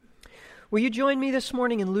Will you join me this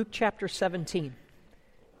morning in Luke chapter 17?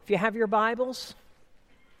 If you have your Bibles,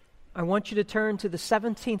 I want you to turn to the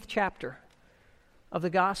 17th chapter of the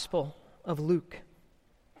Gospel of Luke.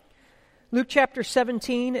 Luke chapter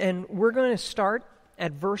 17, and we're going to start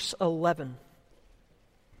at verse 11.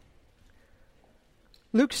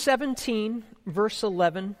 Luke 17, verse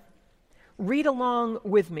 11. Read along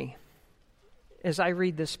with me as I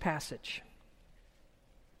read this passage.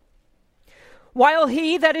 While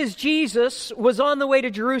he, that is Jesus, was on the way to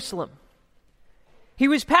Jerusalem, he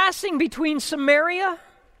was passing between Samaria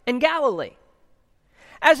and Galilee.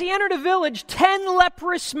 As he entered a village, 10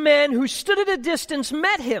 leprous men who stood at a distance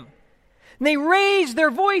met him. And they raised their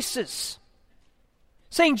voices,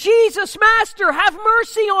 saying, "Jesus, Master, have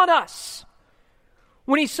mercy on us."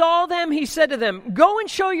 When he saw them, he said to them, "Go and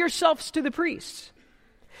show yourselves to the priests."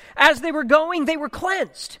 As they were going, they were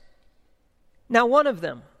cleansed. Now one of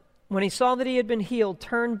them, when he saw that he had been healed,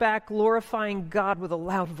 turned back, glorifying God with a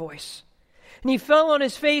loud voice. And he fell on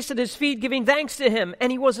his face at his feet, giving thanks to him, and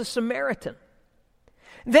he was a Samaritan.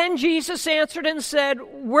 Then Jesus answered and said,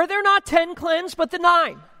 "Were there not 10 cleansed, but the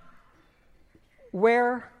 9?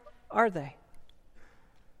 Where are they?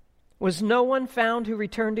 Was no one found who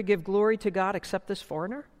returned to give glory to God except this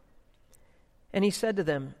foreigner?" And he said to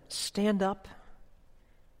them, "Stand up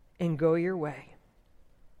and go your way.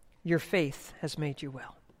 Your faith has made you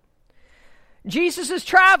well." Jesus is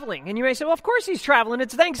traveling, and you may say, well, of course he's traveling.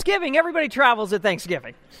 It's Thanksgiving. Everybody travels at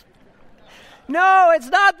Thanksgiving. No, it's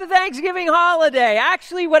not the Thanksgiving holiday.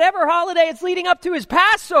 Actually, whatever holiday it's leading up to is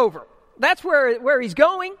Passover. That's where he's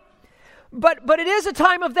going. But it is a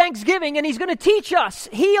time of Thanksgiving, and he's going to teach us,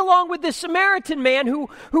 he along with this Samaritan man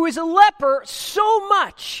who is a leper, so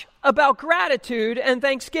much about gratitude and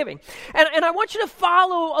thanksgiving. And I want you to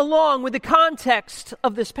follow along with the context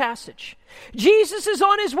of this passage. Jesus is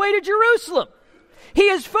on his way to Jerusalem. He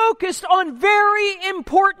is focused on very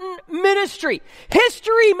important ministry,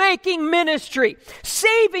 history-making ministry,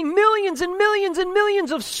 saving millions and millions and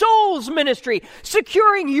millions of souls ministry,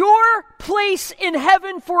 securing your place in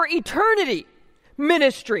heaven for eternity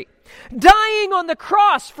ministry, dying on the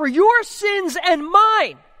cross for your sins and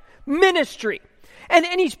mine ministry. And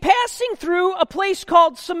he's passing through a place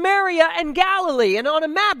called Samaria and Galilee. And on a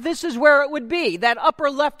map, this is where it would be, that upper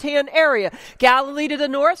left-hand area. Galilee to the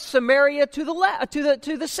north, Samaria to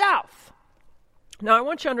the south. Now, I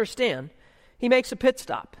want you to understand, he makes a pit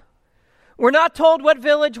stop. We're not told what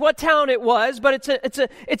village, what town it was, but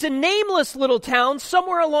it's a nameless little town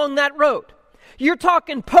somewhere along that road. You're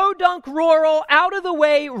talking podunk, rural, out of the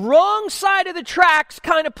way, wrong side of the tracks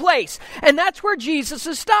kind of place. And that's where Jesus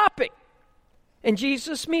is stopping. And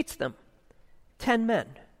Jesus meets them. 10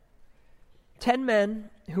 men. 10 men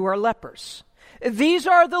who are lepers. These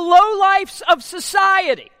are the lowlifes of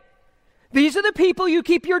society. These are the people you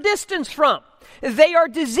keep your distance from. They are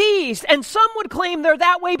diseased, and some would claim they're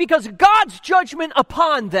that way because of God's judgment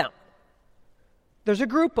upon them. There's a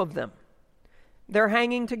group of them. They're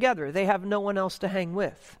hanging together. They have no one else to hang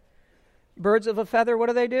with. Birds of a feather,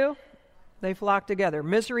 what do? They flock together.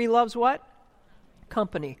 Misery loves what?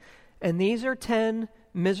 Company. And these are 10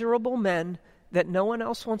 miserable men that no one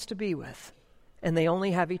else wants to be with. And they only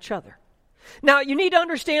have each other. Now, you need to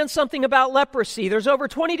understand something about leprosy. There's over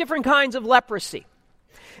 20 different kinds of leprosy.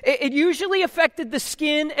 It usually affected the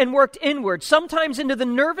skin and worked inward, sometimes into the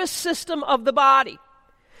nervous system of the body.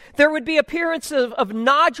 There would be appearance of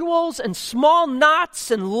nodules and small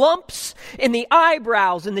knots and lumps in the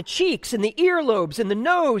eyebrows and the cheeks and the earlobes and the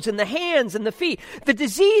nose and the hands and the feet. The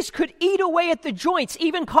disease could eat away at the joints,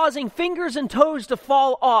 even causing fingers and toes to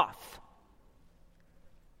fall off.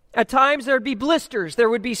 At times there would be blisters, there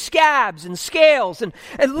would be scabs and scales and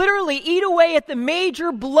literally eat away at the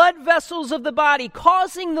major blood vessels of the body,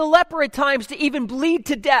 causing the leper at times to even bleed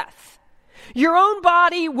to death. Your own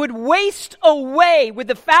body would waste away with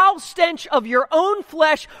the foul stench of your own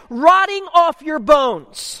flesh rotting off your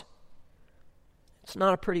bones. It's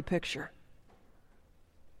not a pretty picture.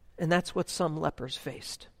 And that's what some lepers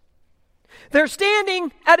faced. They're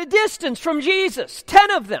standing at a distance from Jesus, 10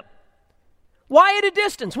 of them. Why at a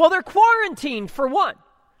distance? Well, they're quarantined for one.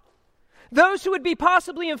 Those who would be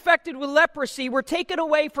possibly infected with leprosy were taken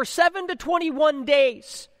away for 7 to 21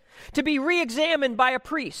 days to be re-examined by a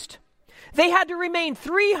priest. They had to remain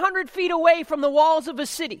 300 feet away from the walls of a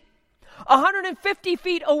city, 150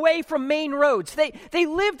 feet away from main roads. They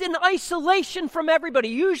lived in isolation from everybody,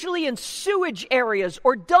 usually in sewage areas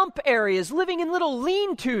or dump areas, living in little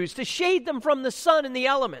lean-tos to shade them from the sun and the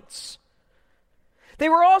elements. They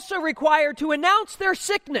were also required to announce their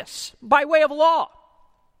sickness by way of law.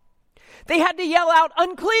 They had to yell out,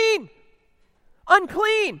 "Unclean!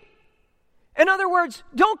 Unclean!" In other words,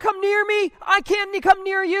 don't come near me, I can't come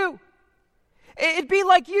near you. It'd be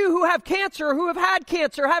like you who have cancer or who have had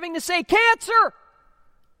cancer having to say, cancer,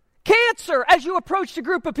 cancer, as you approached a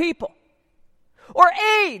group of people. Or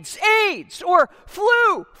AIDS, AIDS, or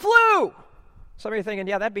flu, flu. Some of you are thinking,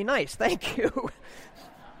 yeah, that'd be nice, thank you.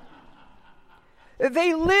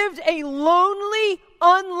 They lived a lonely,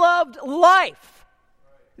 unloved life.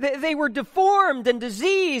 They were deformed and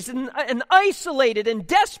diseased and isolated and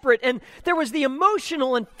desperate, and there was the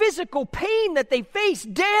emotional and physical pain that they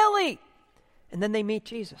faced daily. And then they meet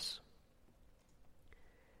Jesus.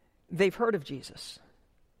 They've heard of Jesus.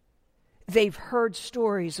 They've heard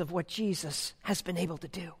stories of what Jesus has been able to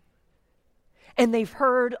do. And they've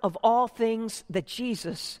heard of all things that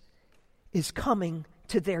Jesus is coming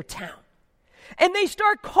to their town. And they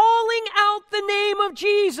start calling out the name of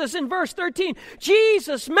Jesus in verse 13.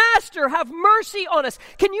 Jesus, Master, have mercy on us.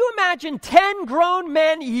 Can you imagine 10 grown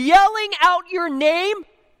men yelling out your name?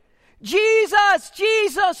 Jesus,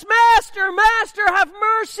 Jesus, Master, Master, have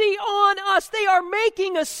mercy on us. They are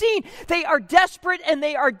making a scene. They are desperate and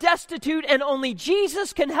they are destitute, and only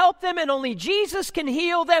Jesus can help them and only Jesus can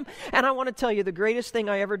heal them. And I want to tell you, the greatest thing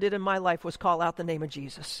I ever did in my life was call out the name of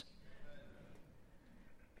Jesus.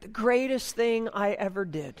 The greatest thing I ever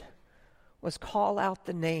did was call out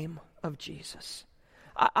the name of Jesus.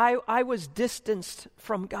 I was distanced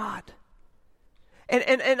from God.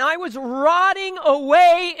 And I was rotting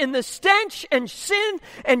away in the stench and sin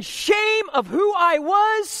and shame of who I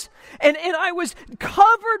was. And I was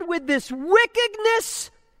covered with this wickedness.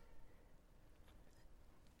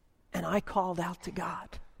 And I called out to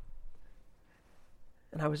God.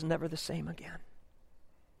 And I was never the same again.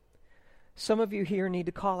 Some of you here need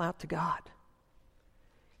to call out to God.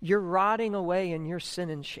 You're rotting away in your sin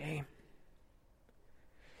and shame.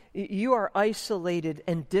 You are isolated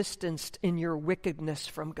and distanced in your wickedness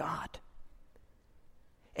from God.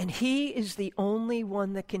 And He is the only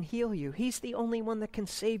one that can heal you. He's the only one that can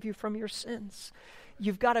save you from your sins.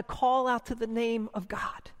 You've got to call out to the name of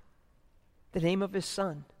God, the name of His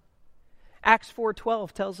Son. Acts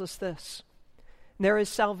 4:12 tells us this. There is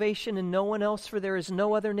salvation in no one else, for there is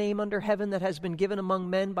no other name under heaven that has been given among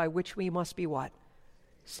men by which we must be what?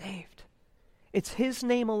 Saved. It's His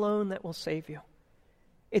name alone that will save you.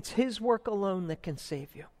 It's His work alone that can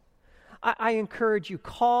save you. I encourage you,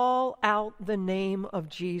 call out the name of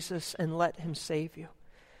Jesus and let Him save you.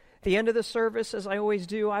 At the end of the service, as I always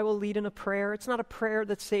do, I will lead in a prayer. It's not a prayer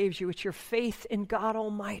that saves you. It's your faith in God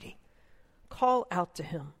Almighty. Call out to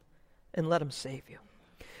Him and let Him save you.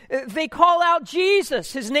 They call out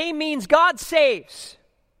Jesus. His name means God saves.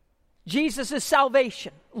 Jesus is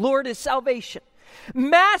salvation. Lord is salvation.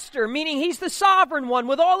 Master, meaning He's the sovereign one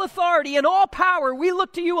with all authority and all power. We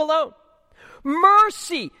look to You alone.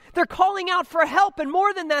 Mercy. They're calling out for help, and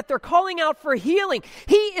more than that, they're calling out for healing.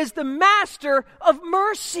 He is the master of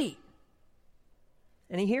mercy.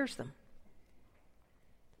 And He hears them.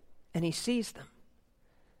 And He sees them.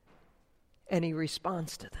 And He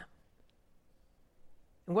responds to them.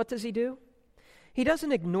 And what does He do? He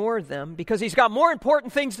doesn't ignore them because He's got more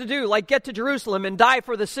important things to do, like get to Jerusalem and die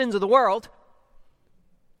for the sins of the world.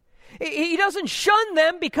 He doesn't shun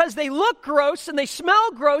them because they look gross and they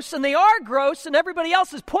smell gross and they are gross and everybody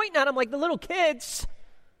else is pointing at them like the little kids.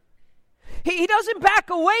 He doesn't back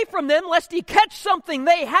away from them lest He catch something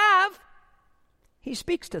they have. He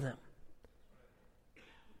speaks to them.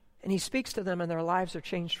 And He speaks to them and their lives are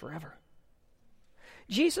changed forever.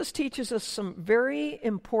 Jesus teaches us some very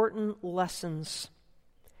important lessons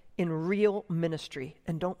in real ministry,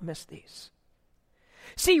 and don't miss these.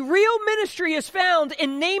 See, real ministry is found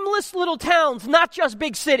in nameless little towns, not just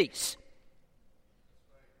big cities.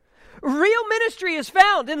 Real ministry is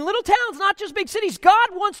found in little towns, not just big cities. God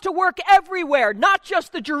wants to work everywhere, not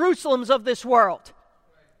just the Jerusalems of this world.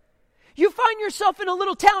 You find yourself in a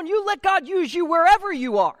little town, you let God use you wherever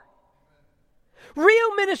you are.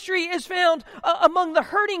 Real ministry is found among the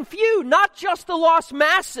hurting few, not just the lost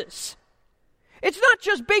masses. It's not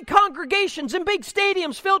just big congregations and big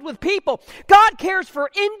stadiums filled with people. God cares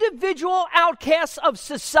for individual outcasts of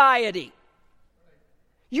society.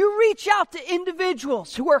 You reach out to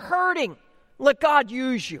individuals who are hurting. Let God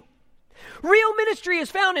use you. Real ministry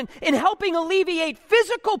is found in helping alleviate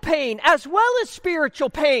physical pain as well as spiritual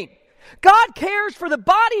pain. God cares for the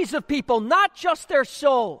bodies of people, not just their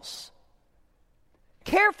souls.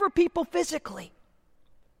 Care for people physically,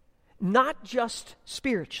 not just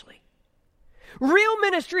spiritually. Real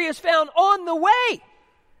ministry is found on the way,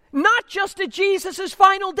 not just at Jesus'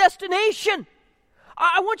 final destination.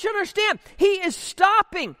 I want you to understand, He is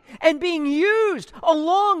stopping and being used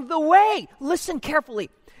along the way. Listen carefully.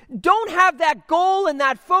 don't have that goal and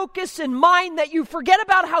that focus in mind that you forget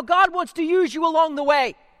about how God wants to use you along the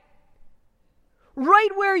way. Right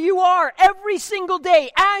where you are, every single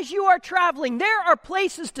day, as you are traveling, there are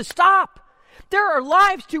places to stop. There are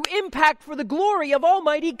lives to impact for the glory of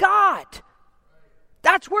Almighty God.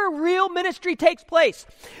 That's where real ministry takes place.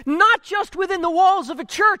 Not just within the walls of a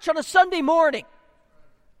church on a Sunday morning.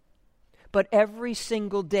 But every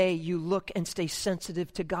single day you look and stay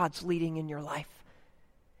sensitive to God's leading in your life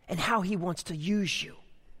and how He wants to use you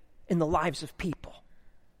in the lives of people.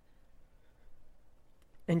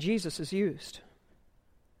 And Jesus is used.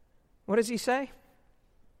 What does He say?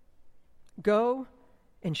 Go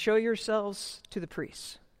and show yourselves to the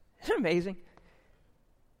priests. Isn't it amazing?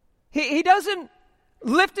 He doesn't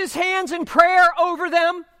lift His hands in prayer over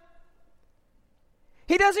them.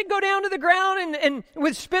 He doesn't go down to the ground and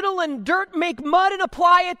with spittle and dirt make mud and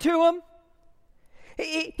apply it to them.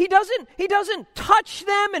 He doesn't touch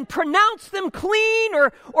them and pronounce them clean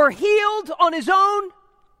or healed on His own.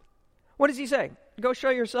 What does He say? Go show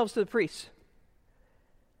yourselves to the priests.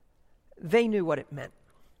 They knew what it meant.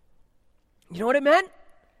 You know what it meant?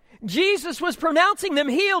 Jesus was pronouncing them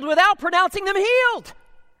healed without pronouncing them healed.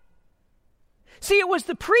 See, it was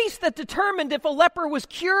the priest that determined if a leper was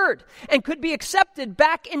cured and could be accepted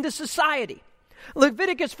back into society.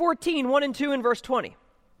 Leviticus 14, 1 and 2 and verse 20.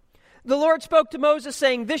 The Lord spoke to Moses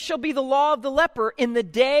saying, "This shall be the law of the leper in the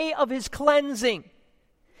day of his cleansing.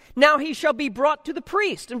 Now he shall be brought to the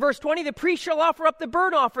priest." In verse 20, the priest shall offer up the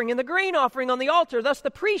burnt offering and the grain offering on the altar. Thus the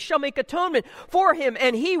priest shall make atonement for him,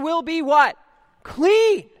 and he will be what?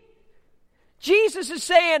 Clean. Jesus is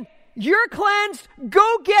saying, you're cleansed,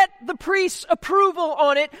 go get the priest's approval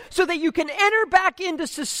on it so that you can enter back into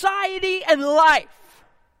society and life.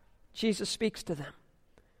 Jesus speaks to them.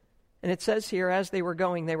 And it says here, as they were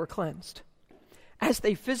going, they were cleansed. As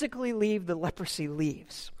they physically leave, the leprosy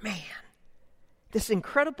leaves. Man, this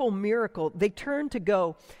incredible miracle, they turn to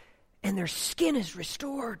go, and their skin is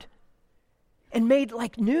restored and made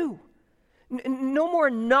like new. No more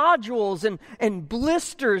nodules and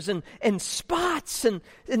blisters and spots and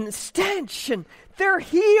stench. And they're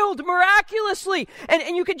healed miraculously.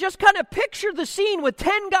 And you can just kind of picture the scene with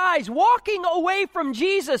 10 guys walking away from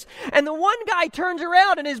Jesus. And the one guy turns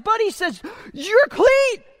around and his buddy says, "You're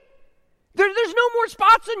clean. There's no more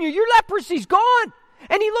spots on you. Your leprosy's gone."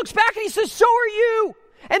 And he looks back and he says, "So are you."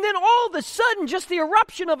 And then all of a sudden, just the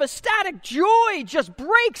eruption of ecstatic joy just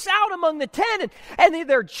breaks out among the 10. And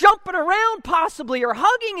they're jumping around possibly or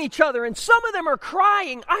hugging each other. And some of them are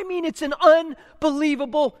crying. I mean, it's an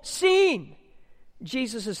unbelievable scene.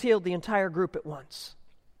 Jesus has healed the entire group at once.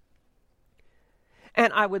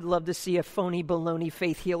 And I would love to see a phony baloney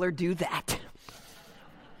faith healer do that.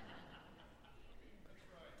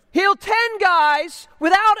 Heal 10 guys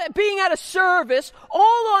without being at a service,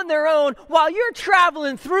 all on their own, while you're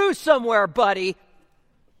traveling through somewhere, buddy.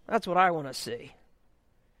 That's what I want to see.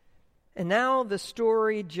 And now the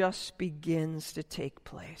story just begins to take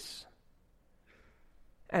place.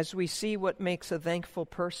 As we see what makes a thankful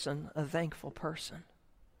person a thankful person.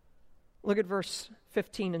 Look at verse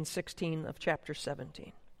 15 and 16 of chapter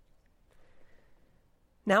 17.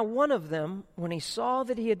 Now one of them, when he saw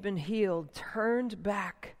that he had been healed, turned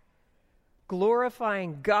back,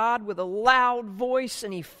 glorifying God with a loud voice,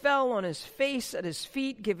 and he fell on his face at his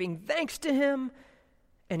feet, giving thanks to him,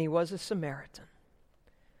 and he was a Samaritan.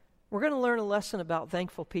 We're going to learn a lesson about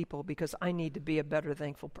thankful people because I need to be a better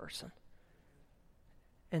thankful person.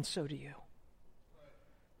 And so do you.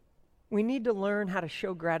 We need to learn how to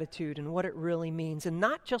show gratitude and what it really means, and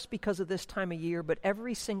not just because of this time of year, but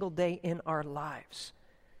every single day in our lives.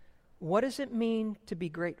 What does it mean to be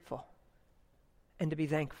grateful and to be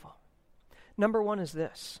thankful? Number one is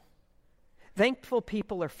this. Thankful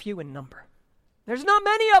people are few in number. There's not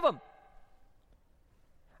many of them.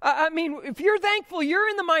 I mean, if you're thankful, you're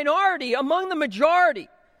in the minority among the majority.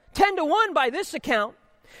 10-1 by this account.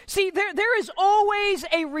 See, there is always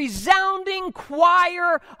a resounding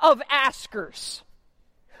choir of askers.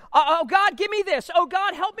 Oh, God, give me this. Oh,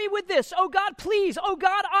 God, help me with this. Oh, God, please. Oh,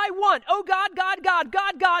 God, I want. Oh, God, God, God,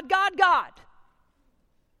 God, God, God, God.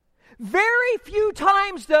 Very few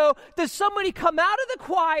times, though, does somebody come out of the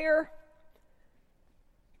choir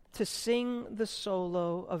to sing the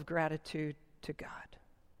solo of gratitude to God.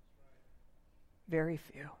 Very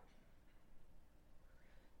few.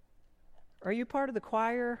 Are you part of the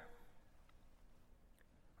choir?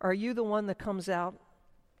 Are you the one that comes out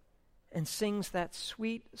and sings that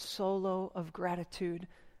sweet solo of gratitude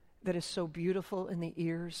that is so beautiful in the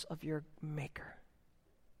ears of your Maker?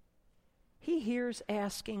 He hears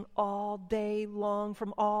asking all day long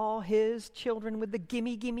from all his children with the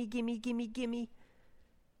gimme, gimme, gimme, gimme, gimme.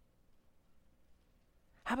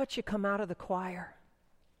 How about you come out of the choir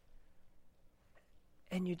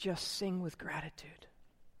and you just sing with gratitude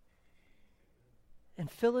and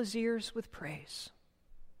fill his ears with praise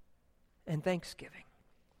and thanksgiving?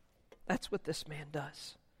 That's what this man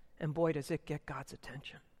does. And boy, does it get God's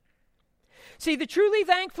attention. See, the truly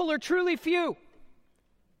thankful are truly few.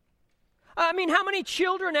 I mean, how many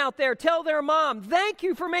children out there tell their mom, thank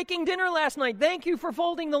you for making dinner last night. Thank you for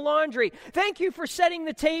folding the laundry. Thank you for setting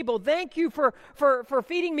the table. Thank you for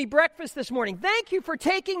feeding me breakfast this morning. Thank you for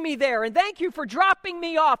taking me there. And thank you for dropping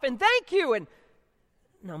me off. And thank you. And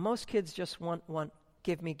no, most kids just want,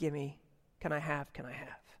 give me. Can I have?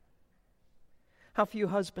 How few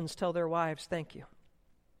husbands tell their wives, thank you?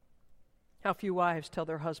 How few wives tell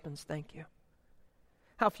their husbands, thank you?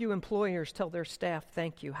 How few employers tell their staff,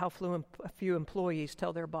 thank you? How few employees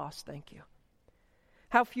tell their boss, thank you?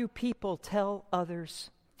 How few people tell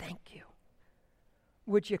others, thank you?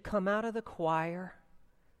 Would you come out of the choir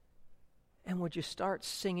and would you start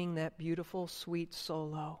singing that beautiful, sweet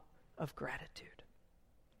solo of gratitude?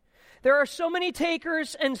 There are so many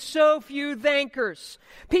takers and so few thankers.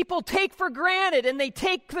 People take for granted and they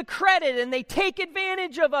take the credit and they take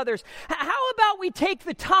advantage of others. How about we take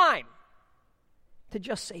the time to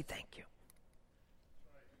just say thank you?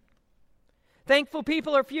 Thankful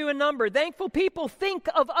people are few in number. Thankful people think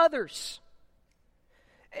of others.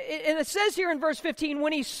 And it says here in verse 15,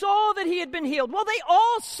 when he saw that he had been healed. Well, they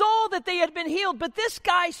all saw that they had been healed, but this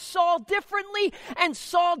guy saw differently and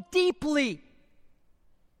saw deeply.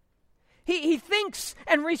 He thinks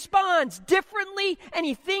and responds differently, and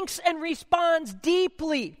he thinks and responds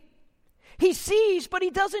deeply. He sees, but he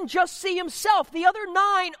doesn't just see himself. The other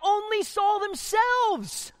 9 only saw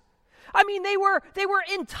themselves. I mean, they were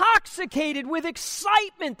intoxicated with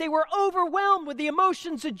excitement. They were overwhelmed with the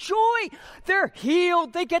emotions of joy. They're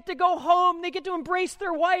healed. They get to go home. They get to embrace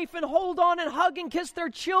their wife and hold on and hug and kiss their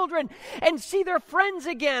children and see their friends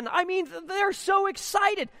again. I mean, they're so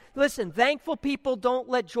excited. Listen, thankful people don't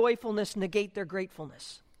let joyfulness negate their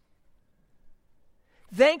gratefulness.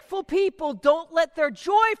 Thankful people don't let their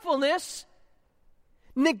joyfulness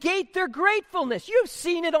negate their gratefulness. You've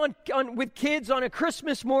seen it on with kids on a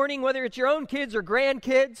Christmas morning, whether it's your own kids or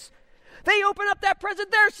grandkids. They open up that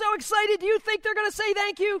present, they're so excited. Do you think they're going to say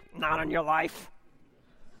thank you? Not on your life.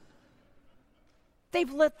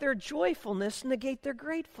 They've let their joyfulness negate their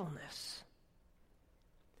gratefulness.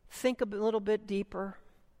 Think a little bit deeper.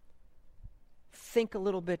 Think a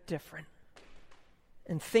little bit different.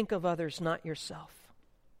 And think of others, not yourself.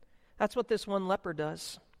 That's what this one leper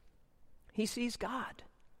does. He sees God.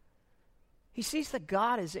 He sees that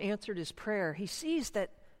God has answered his prayer. He sees that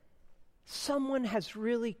someone has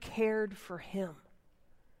really cared for him.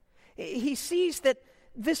 He sees that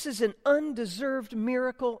this is an undeserved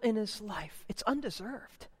miracle in his life. It's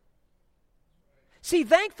undeserved. See,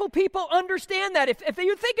 thankful people understand that. If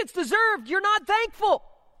you think it's deserved, you're not thankful.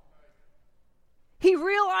 He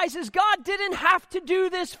realizes God didn't have to do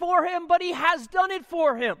this for him, but he has done it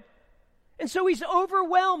for him. And so he's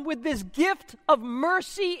overwhelmed with this gift of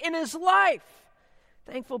mercy in his life.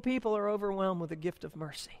 Thankful people are overwhelmed with the gift of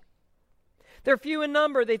mercy. They're few in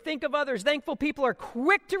number. They think of others. Thankful people are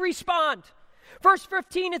quick to respond. Verse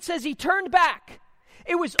 15, it says he turned back.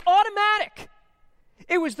 It was automatic.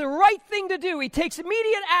 It was the right thing to do. He takes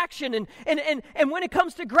immediate action. And when it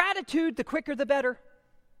comes to gratitude, the quicker the better.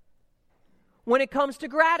 When it comes to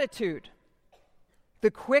gratitude, the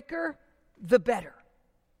quicker the better.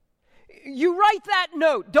 You write that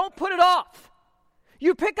note. Don't put it off.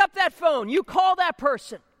 You pick up that phone. You call that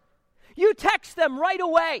person. You text them right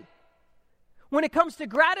away. When it comes to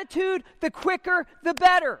gratitude, the quicker, the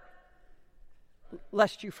better.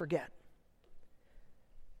 Lest you forget.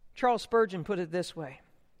 Charles Spurgeon put it this way.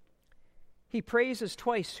 He praises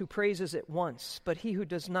twice who praises it once, but he who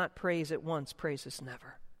does not praise it once praises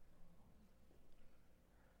never.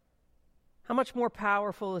 How much more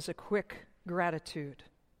powerful is a quick gratitude?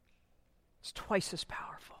 It's twice as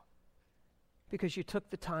powerful because you took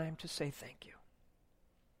the time to say thank you.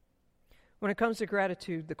 When it comes to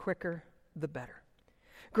gratitude, the quicker, the better.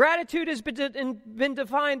 Gratitude has been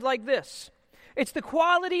defined like this. It's the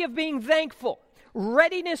quality of being thankful,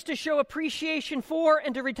 readiness to show appreciation for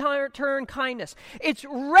and to return kindness. It's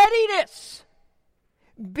readiness.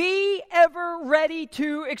 Be ever ready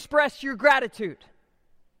to express your gratitude.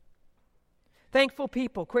 Thankful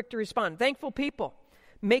people, quick to respond. Thankful people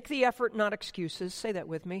make the effort, not excuses. Say that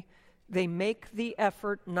with me. They make the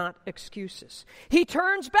effort, not excuses. He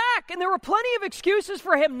turns back, and there were plenty of excuses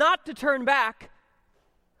for him not to turn back.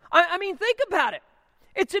 I mean, think about it.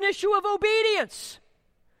 It's an issue of obedience.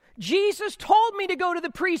 Jesus told me to go to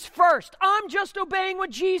the priest first. I'm just obeying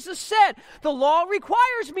what Jesus said. The law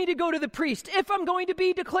requires me to go to the priest if I'm going to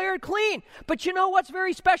be declared clean. But you know what's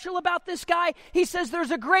very special about this guy? He says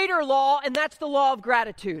there's a greater law, and that's the law of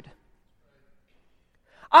gratitude.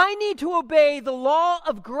 I need to obey the law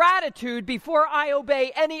of gratitude before I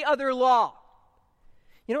obey any other law.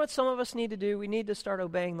 You know what some of us need to do? We need to start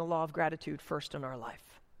obeying the law of gratitude first in our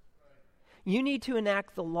life. You need to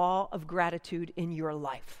enact the law of gratitude in your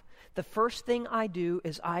life. The first thing I do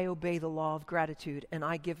is I obey the law of gratitude, and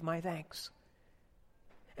I give my thanks.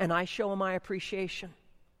 And I show my appreciation.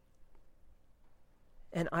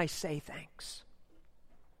 And I say thanks.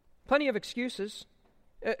 Plenty of excuses.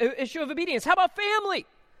 Issue of obedience. How about family?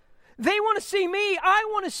 They want to see me. I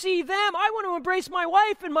want to see them. I want to embrace my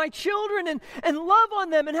wife and my children and love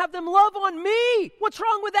on them and have them love on me. What's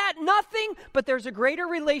wrong with that? Nothing. But there's a greater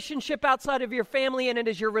relationship outside of your family, and it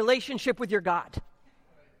is your relationship with your God.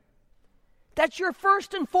 That's your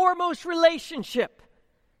first and foremost relationship,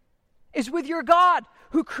 is with your God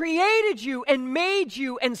who created you and made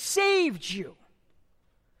you and saved you.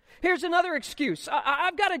 Here's another excuse.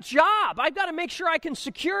 I've got a job. I've got to make sure I can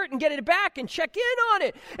secure it and get it back and check in on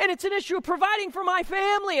it. And it's an issue of providing for my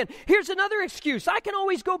family. And here's another excuse. I can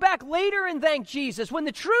always go back later and thank Jesus. When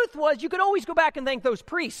the truth was, you could always go back and thank those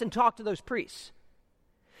priests and talk to those priests.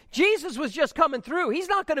 Jesus was just coming through. He's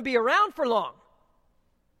not going to be around for long.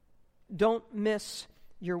 Don't miss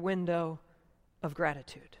your window of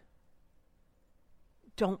gratitude.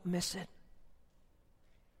 Don't miss it.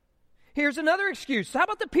 Here's another excuse. How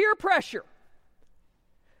about the peer pressure?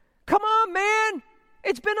 Come on, man.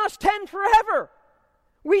 It's been us 10 forever.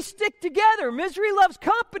 We stick together. Misery loves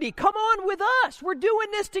company. Come on with us. We're doing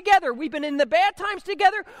this together. We've been in the bad times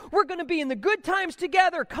together. We're going to be in the good times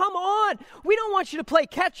together. Come on. We don't want you to play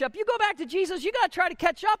catch up. You go back to Jesus, you got to try to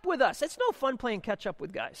catch up with us. It's no fun playing catch up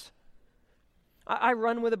with guys. I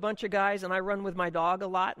run with a bunch of guys, and I run with my dog a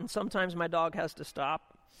lot, and sometimes my dog has to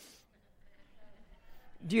stop.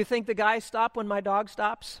 Do you think the guys stop when my dog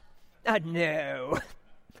stops? No.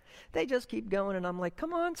 They just keep going, and I'm like,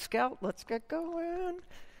 come on, Scout, let's get going.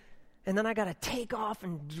 And then I got to take off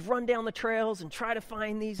and run down the trails and try to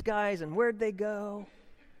find these guys, and where'd they go?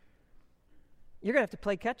 You're going to have to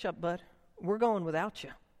play catch up, bud. We're going without you.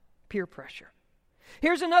 Peer pressure.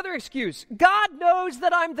 Here's another excuse. God knows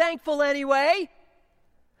that I'm thankful anyway.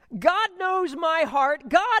 God knows my heart.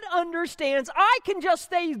 God understands. I can just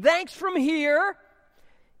say thanks from here.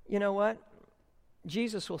 You know what?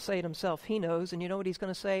 Jesus will say it himself. He knows, and you know what he's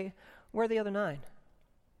going to say? Where are the other 9?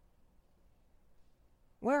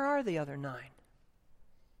 Where are the other 9?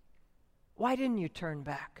 Why didn't you turn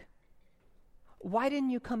back? Why didn't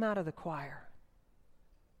you come out of the choir?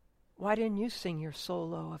 Why didn't you sing your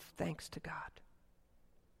solo of thanks to God?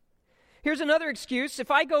 Here's another excuse.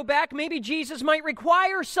 If I go back, maybe Jesus might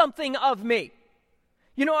require something of me.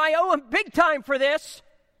 You know, I owe him big time for this.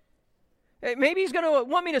 Maybe he's going to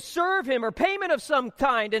want me to serve him or payment of some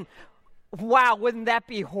kind. And wow, wouldn't that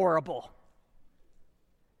be horrible?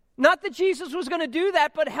 Not that Jesus was going to do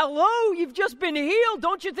that, but hello, you've just been healed.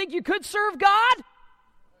 Don't you think you could serve God?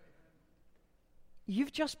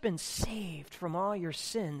 You've just been saved from all your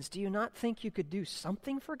sins. Do you not think you could do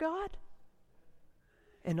something for God?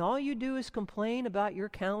 And all you do is complain about your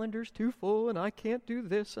calendar's too full and I can't do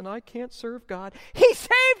this and I can't serve God. He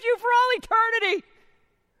saved you for all eternity.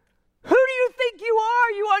 Who do you think you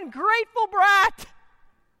are, you ungrateful brat?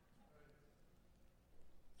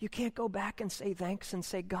 You can't go back and say thanks and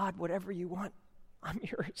say, God, whatever you want, I'm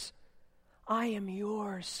yours. I am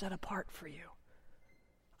yours, set apart for you.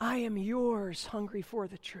 I am yours, hungry for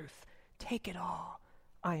the truth. Take it all.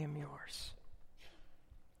 I am yours.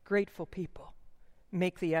 Grateful people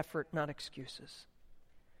make the effort, not excuses.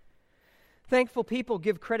 Thankful people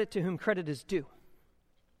give credit to whom credit is due.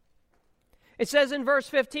 It says in verse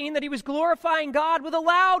 15 that he was glorifying God with a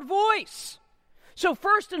loud voice. So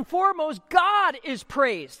first and foremost, God is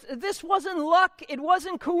praised. This wasn't luck. It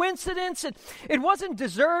wasn't coincidence. It wasn't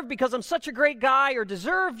deserved because I'm such a great guy or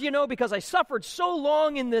deserved, because I suffered so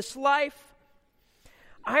long in this life.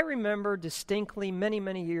 I remember distinctly many,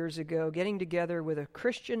 many years ago getting together with a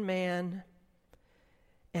Christian man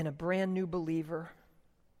and a brand new believer.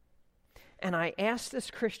 And I asked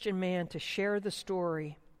this Christian man to share the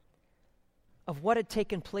story of what had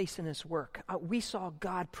taken place in his work. We saw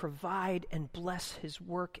God provide and bless his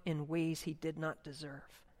work in ways he did not deserve.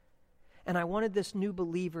 And I wanted this new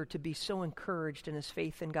believer to be so encouraged in his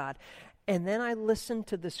faith in God. And then I listened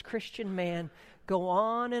to this Christian man go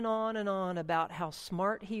on and on and on about how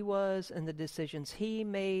smart he was and the decisions he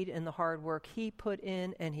made and the hard work he put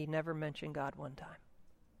in, and he never mentioned God one time.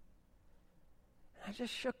 I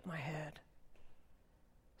just shook my head.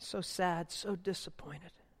 So sad, so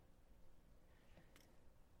disappointed.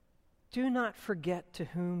 Do not forget to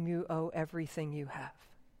whom you owe everything you have.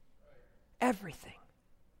 Everything.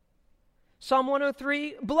 Psalm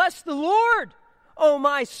 103, bless the Lord, O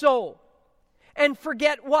my soul, and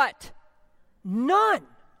forget what? None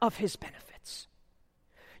of his benefits.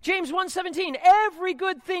 James 1:17, every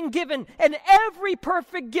good thing given and every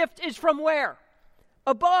perfect gift is from where?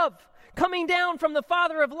 Above, coming down from the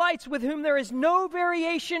Father of lights, with whom there is no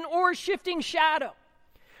variation or shifting shadow.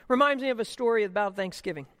 Reminds me of a story about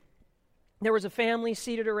Thanksgiving. There was a family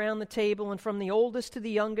seated around the table, and from the oldest to the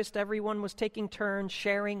youngest, everyone was taking turns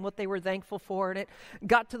sharing what they were thankful for. And it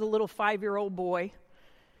got to the little 5-year-old boy,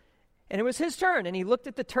 and it was his turn. And he looked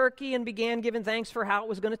at the turkey and began giving thanks for how it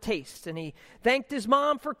was going to taste. And he thanked his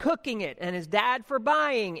mom for cooking it, and his dad for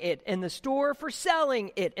buying it, and the store for selling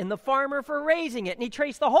it, and the farmer for raising it. And he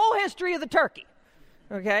traced the whole history of the turkey,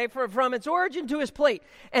 okay, from its origin to his plate.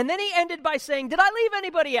 And then he ended by saying, did I leave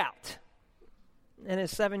anybody out? And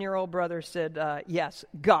his 7-year-old brother said, yes,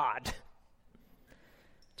 God.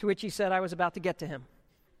 To which he said, I was about to get to him.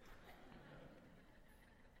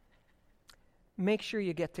 Make sure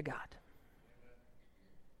you get to God.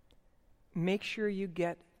 Make sure you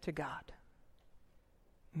get to God.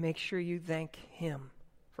 Make sure you thank him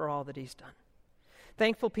for all that he's done.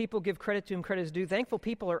 Thankful people give credit to whom credit is due. Thankful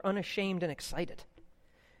people are unashamed and excited.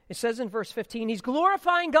 It says in verse 15, he's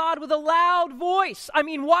glorifying God with a loud voice. I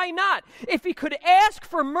mean, why not? If he could ask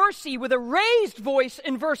for mercy with a raised voice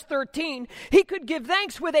in verse 13, he could give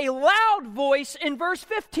thanks with a loud voice in verse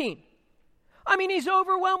 15. I mean, he's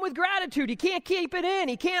overwhelmed with gratitude. He can't keep it in.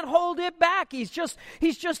 He can't hold it back. He's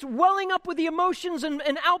just welling up with the emotions and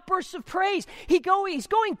outbursts of praise. He's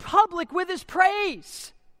going public with his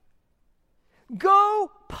praise.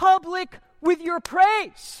 Go public with your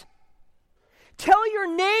praise. Tell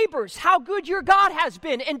your neighbors how good your God has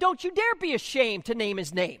been, and don't you dare be ashamed to name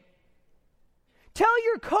his name. Tell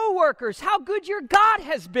your coworkers how good your God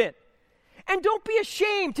has been, and don't be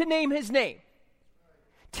ashamed to name his name.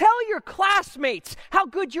 Tell your classmates how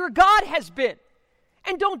good your God has been,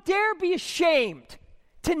 and don't dare be ashamed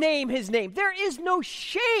to name his name. There is no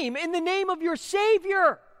shame in the name of your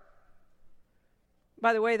Savior.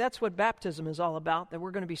 By the way, that's what baptism is all about, that we're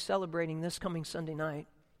going to be celebrating this coming Sunday night.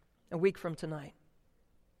 A week from tonight.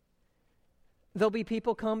 There'll be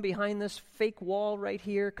people come behind this fake wall right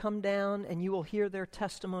here, come down, and you will hear their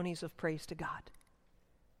testimonies of praise to God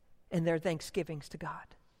and their thanksgivings to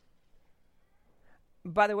God.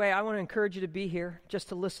 By the way, I want to encourage you to be here just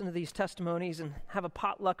to listen to these testimonies and have a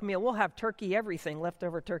potluck meal. We'll have turkey, everything,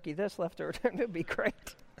 leftover turkey, this, leftover turkey. It'll be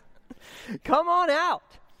great. Come on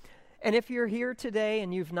out. And if you're here today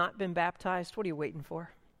and you've not been baptized, what are you waiting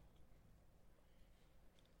for?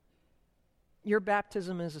 Your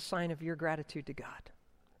baptism is a sign of your gratitude to God.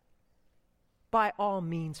 By all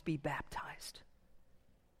means, be baptized.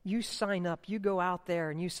 You sign up, you go out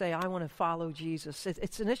there and you say, I want to follow Jesus.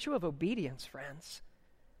 It's an issue of obedience, friends.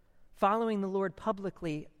 Following the Lord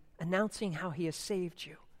publicly, announcing how he has saved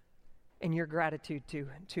you and your gratitude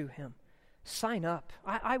to him. Sign up.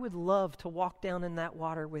 I would love to walk down in that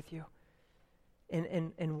water with you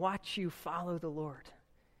and watch you follow the Lord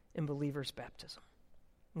in believer's baptism.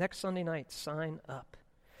 Next Sunday night, sign up.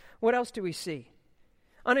 What else do we see?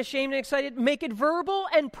 Unashamed and excited, make it verbal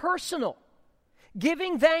and personal.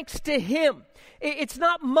 Giving thanks to him. It's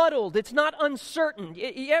not muddled. It's not uncertain.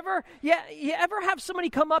 You ever have somebody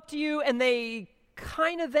come up to you and they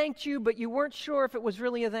kind of thanked you, but you weren't sure if it was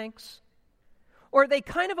really a thanks? Or they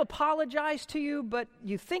kind of apologized to you, but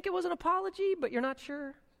you think it was an apology, but you're not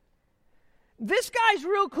sure? This guy's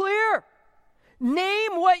real clear.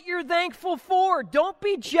 Name what you're thankful for. Don't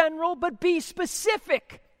be general, but be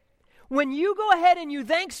specific. When you go ahead and you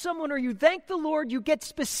thank someone or you thank the Lord, you get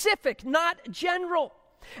specific, not general.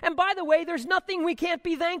 And by the way, there's nothing we can't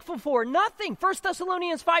be thankful for. Nothing. 1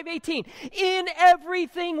 Thessalonians 5:18. In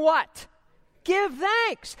everything what? Give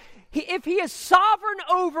thanks. If he is sovereign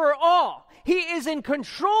over all, he is in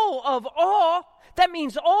control of all. That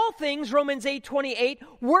means all things, Romans 8:28,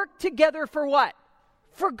 work together for what?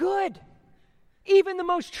 For good. Even the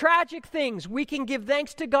most tragic things we can give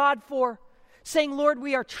thanks to God for, saying, Lord,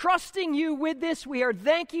 we are trusting you with this. We are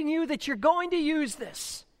thanking you that you're going to use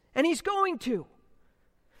this. And he's going to.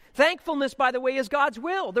 Thankfulness, by the way, is God's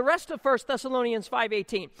will. The rest of 1 Thessalonians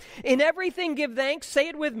 5:18. In everything give thanks, say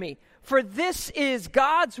it with me, for this is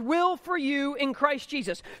God's will for you in Christ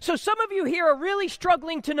Jesus. So some of you here are really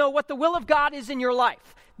struggling to know what the will of God is in your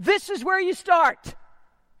life. This is where you start.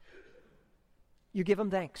 You give him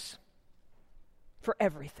thanks. For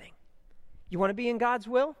everything. You want to be in God's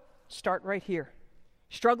will? Start right here.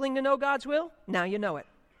 Struggling to know God's will? Now you know it.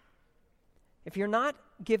 If you're not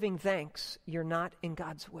giving thanks, you're not in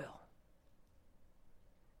God's will.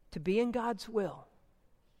 To be in God's will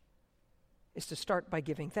is to start by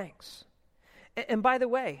giving thanks. And by the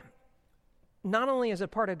way, not only is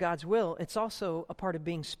it part of God's will, it's also a part of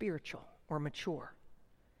being spiritual or mature.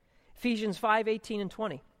 Ephesians 5:18 and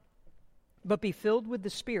 20. But be filled with the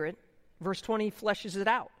Spirit. Verse 20 fleshes it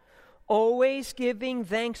out. Always giving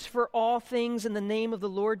thanks for all things in the name of the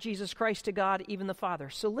Lord Jesus Christ to God, even the Father.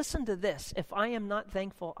 So listen to this. If I am not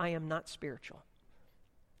thankful, I am not spiritual.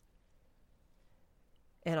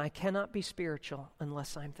 And I cannot be spiritual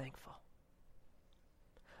unless I'm thankful.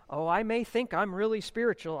 Oh, I may think I'm really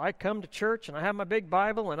spiritual. I come to church and I have my big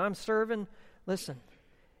Bible and I'm serving. Listen,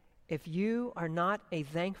 if you are not a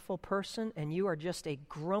thankful person and you are just a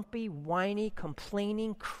grumpy, whiny,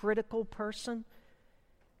 complaining, critical person,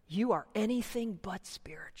 you are anything but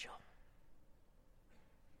spiritual.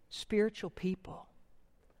 Spiritual people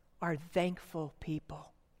are thankful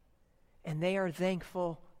people. And they are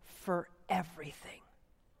thankful for everything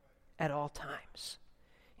at all times.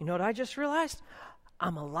 You know what I just realized?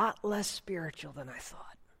 I'm a lot less spiritual than I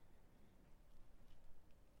thought.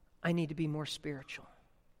 I need to be more spiritual.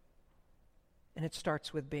 And it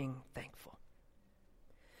starts with being thankful.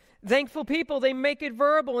 Thankful people, they make it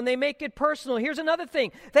verbal and they make it personal. Here's another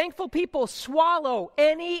thing. Thankful people swallow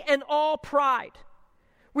any and all pride.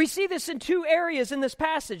 We see this in two areas in this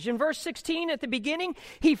passage. In verse 16 at the beginning,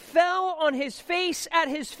 he fell on his face at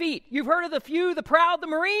his feet. You've heard of the few, the proud, the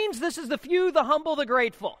Marines. This is the few, the humble, the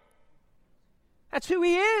grateful. That's who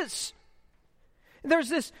he is. There's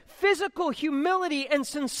this physical humility and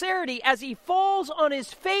sincerity as he falls on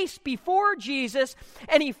his face before Jesus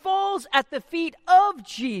and he falls at the feet of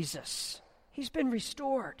Jesus. He's been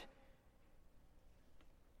restored.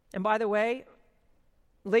 And by the way,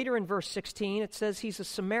 later in verse 16, it says he's a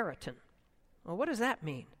Samaritan. Well, what does that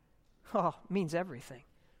mean? Oh, it means everything.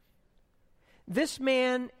 This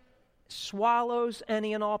man swallows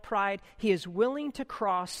any and all pride. He is willing to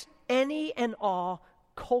cross any and all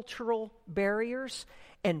cultural barriers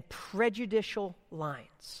and prejudicial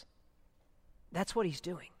lines. That's what he's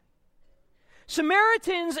doing.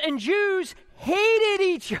 Samaritans and Jews hated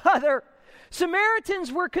each other.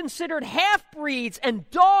 Samaritans were considered half-breeds and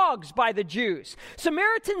dogs by the Jews.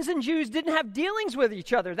 Samaritans and Jews didn't have dealings with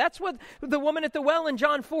each other. That's what the woman at the well in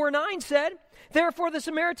John 4:9 said. Therefore the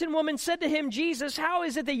Samaritan woman said to him, Jesus, how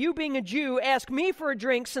is it that you being a Jew ask me for a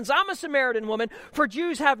drink since I'm a Samaritan woman? For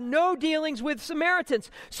Jews have no dealings with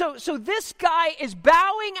Samaritans. So this guy is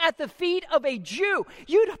bowing at the feet of a Jew.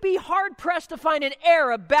 You'd be hard-pressed to find an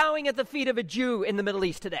Arab bowing at the feet of a Jew in the Middle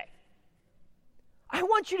East today. I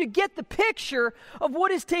want you to get the picture of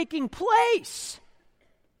what is taking place.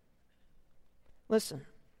 Listen,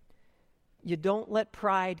 you don't let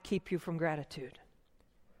pride keep you from gratitude.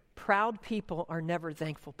 Proud people are never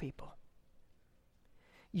thankful people.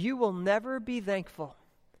 You will never be thankful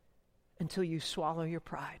until you swallow your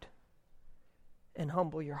pride and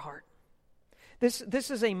humble your heart. This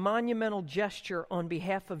is a monumental gesture on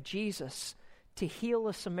behalf of Jesus to heal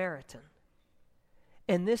a Samaritan.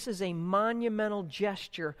 And this is a monumental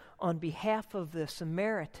gesture on behalf of the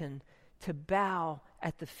Samaritan to bow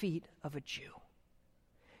at the feet of a Jew.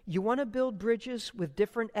 You want to build bridges with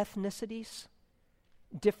different ethnicities,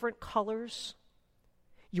 different colors?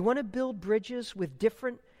 You want to build bridges with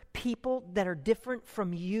different people that are different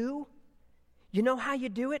from you? You know how you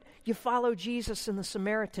do it? You follow Jesus and the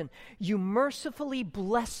Samaritan. You mercifully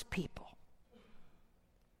bless people,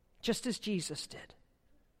 just as Jesus did.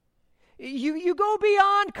 You go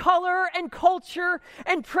beyond color and culture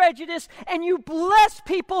and prejudice, and you bless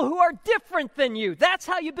people who are different than you. That's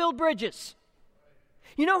how you build bridges.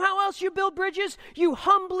 You know how else you build bridges? You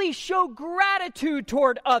humbly show gratitude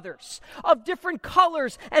toward others of different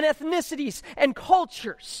colors and ethnicities and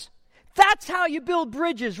cultures. That's how you build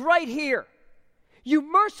bridges right here. You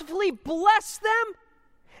mercifully bless them,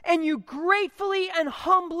 and you gratefully and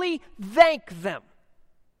humbly thank them.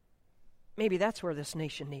 Maybe that's where this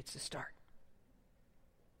nation needs to start.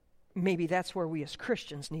 Maybe that's where we as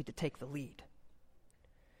Christians need to take the lead.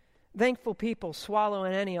 Thankful people swallow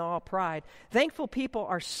in any and all pride. Thankful people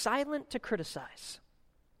are silent to criticize.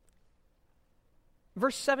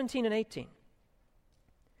 Verse 17 and 18.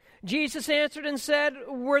 Jesus answered and said,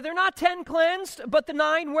 were there not 10 cleansed, but the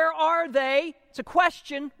 9, where are they? It's a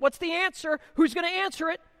question. What's the answer? Who's going to answer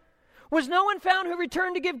it? Was no one found who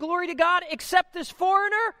returned to give glory to God except this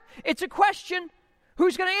foreigner? It's a question.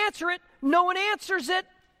 Who's going to answer it? No one answers it.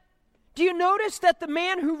 Do you notice that the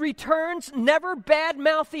man who returns never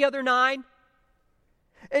badmouthed the other 9?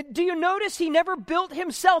 Do you notice he never built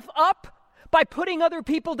himself up by putting other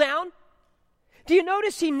people down? Do you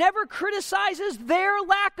notice he never criticizes their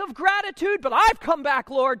lack of gratitude? But I've come back,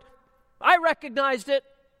 Lord. I recognized it.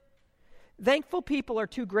 Thankful people are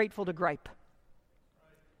too grateful to gripe.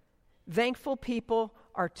 Thankful people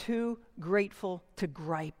are too grateful to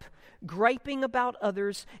gripe. Griping about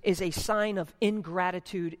others is a sign of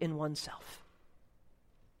ingratitude in oneself.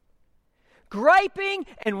 Griping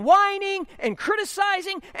and whining and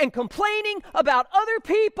criticizing and complaining about other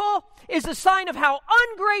people is a sign of how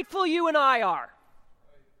ungrateful you and I are.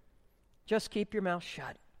 Just keep your mouth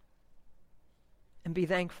shut and be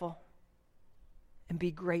thankful and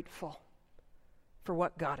be grateful for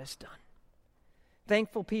what God has done.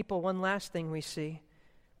 Thankful people, one last thing we see,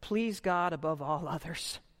 please God above all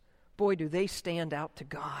others. Boy, do they stand out to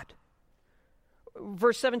God.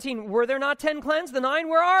 Verse 17, were there not 10 cleansed? The 9,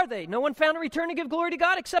 where are they? No one found a return to give glory to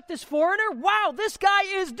God except this foreigner? Wow, this guy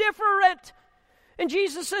is different. And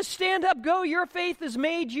Jesus says, stand up, go, your faith has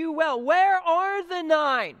made you well. Where are the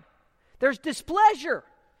 9? There's displeasure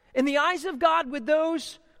in the eyes of God with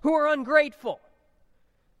those who are ungrateful.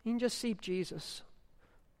 You can just see Jesus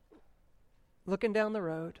looking down the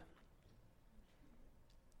road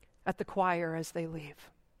at the choir as they leave.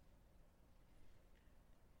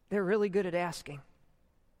 They're really good at asking.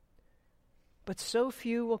 But so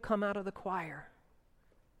few will come out of the choir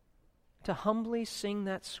to humbly sing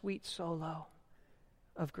that sweet solo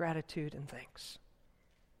of gratitude and thanks.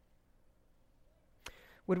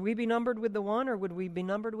 Would we be numbered with the 1 or would we be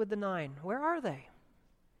numbered with the 9? Where are they?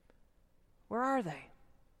 Where are they?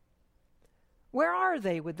 Where are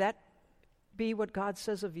they? Would that be what God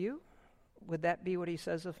says of you? Would that be what he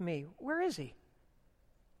says of me? Where is he?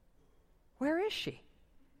 Where is she?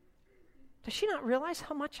 Does she not realize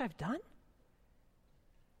how much I've done?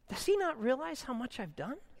 Does he not realize how much I've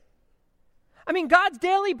done? I mean, God's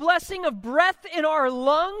daily blessing of breath in our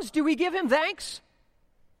lungs, do we give him thanks?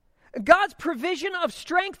 God's provision of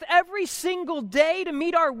strength every single day to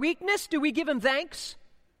meet our weakness, do we give him thanks?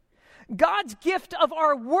 God's gift of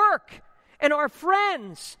our work and our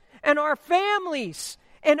friends and our families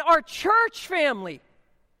and our church family,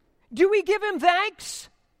 do we give him thanks?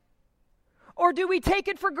 Or do we take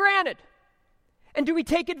it for granted? And do we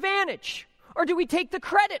take advantage? Or do we take the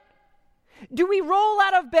credit? Do we roll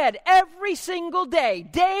out of bed every single day,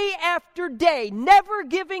 day after day, never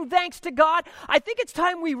giving thanks to God? I think it's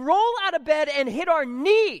time we roll out of bed and hit our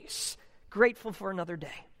knees, grateful for another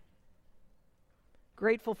day.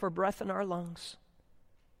 Grateful for breath in our lungs.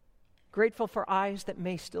 Grateful for eyes that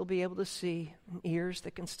may still be able to see and ears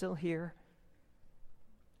that can still hear.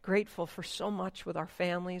 Grateful for so much with our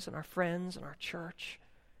families and our friends and our church.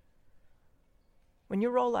 When you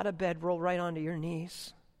roll out of bed, roll right onto your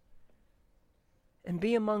knees and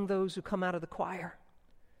be among those who come out of the choir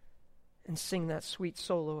and sing that sweet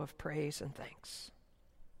solo of praise and thanks.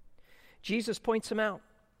 Jesus points him out.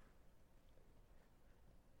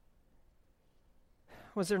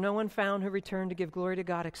 Was there no one found who returned to give glory to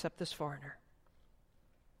God except this foreigner?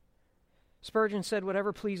 Spurgeon said,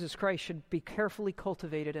 whatever pleases Christ should be carefully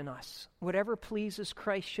cultivated in us. Whatever pleases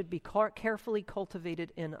Christ should be carefully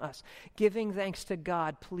cultivated in us. Giving thanks to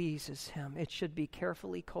God pleases him. It should be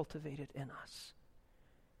carefully cultivated in us.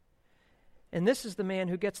 And this is the man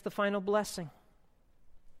who gets the final blessing.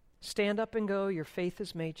 Stand up and go, your faith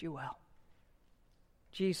has made you well.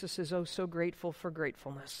 Jesus is oh so grateful for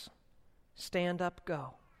gratefulness. Stand up,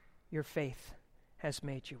 go, your faith has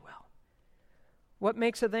made you well. What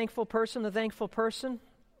makes a thankful person a thankful person?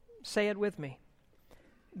 Say it with me.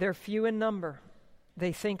 They're few in number.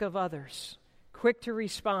 They think of others. Quick to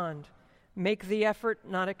respond. Make the effort,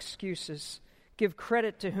 not excuses. Give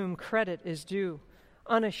credit to whom credit is due.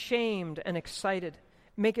 Unashamed and excited.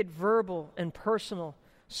 Make it verbal and personal.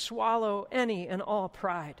 Swallow any and all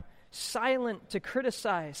pride. Silent to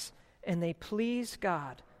criticize. And they please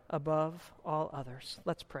God above all others.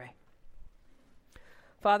 Let's pray.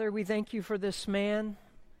 Father, we thank you for this man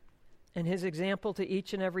and his example to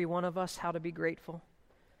each and every one of us how to be grateful.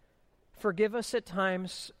 Forgive us at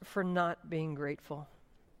times for not being grateful.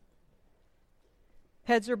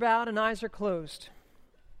 Heads are bowed and eyes are closed.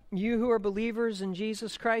 You who are believers in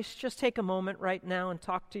Jesus Christ, just take a moment right now and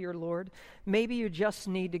talk to your Lord. Maybe you just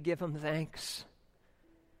need to give him thanks.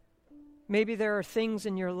 Maybe there are things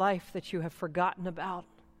in your life that you have forgotten about,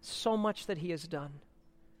 so much that he has done.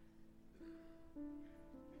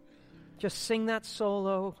 Just sing that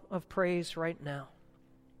solo of praise right now.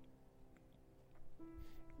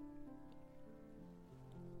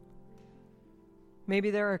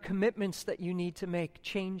 Maybe there are commitments that you need to make,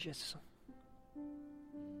 changes.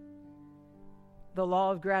 The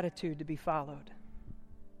law of gratitude to be followed.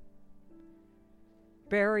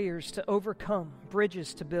 barriers to overcome,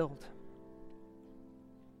 bridges to build.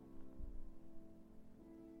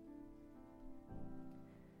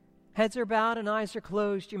 Heads are bowed and eyes are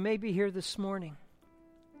closed. You may be here this morning,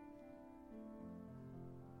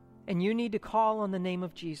 and you need to call on the name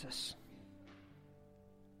of Jesus.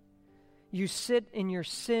 You sit in your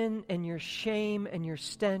sin and your shame and your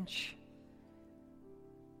stench.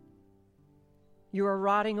 You are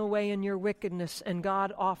rotting away in your wickedness, and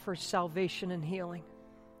God offers salvation and healing.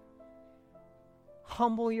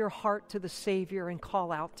 Humble your heart to the Savior and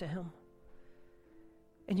call out to Him.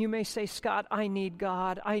 And you may say, Scott, I need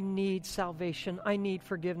God. I need salvation. I need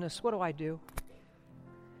forgiveness. What do I do?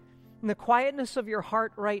 In the quietness of your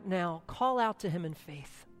heart right now, call out to Him in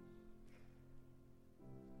faith.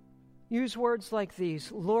 Use words like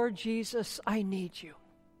these: Lord Jesus, I need you.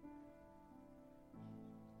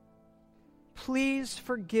 Please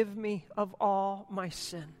forgive me of all my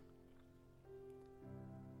sin.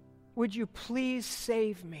 Would you please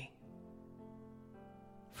save me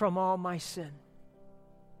from all my sin?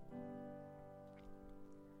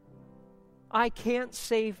 I can't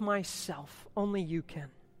save myself, only you can.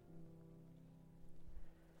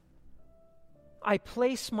 I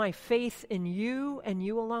place my faith in you and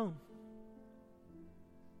you alone.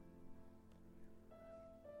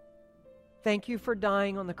 Thank you for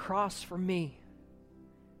dying on the cross for me.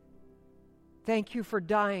 Thank you for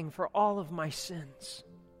dying for all of my sins.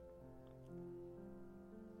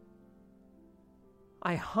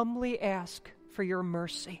 I humbly ask for your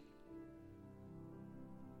mercy.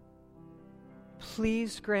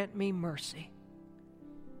 Please grant me mercy.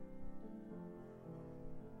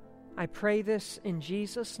 I pray this in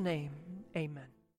Jesus' name. Amen.